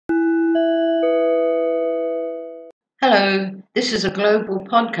Hello, this is a global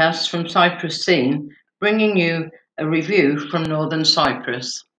podcast from Cyprus Scene, bringing you a review from Northern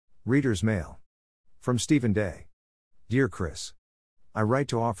Cyprus. Reader's Mail. From Stephen Day. Dear Chris, I write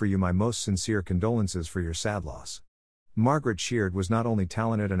to offer you my most sincere condolences for your sad loss. Margaret Sheard was not only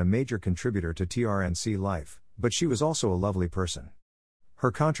talented and a major contributor to TRNC life, but she was also a lovely person. Her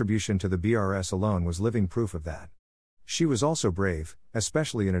contribution to the BRS alone was living proof of that. She was also brave,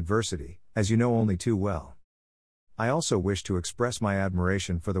 especially in adversity, as you know only too well. I also wish to express my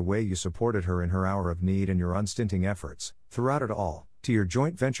admiration for the way you supported her in her hour of need and your unstinting efforts, throughout it all, to your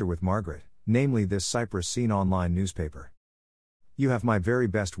joint venture with Margaret, namely this Cyprus Scene online newspaper. You have my very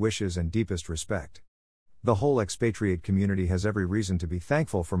best wishes and deepest respect. The whole expatriate community has every reason to be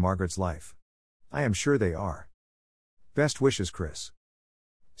thankful for Margaret's life. I am sure they are. Best wishes, Chris.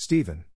 Stephen.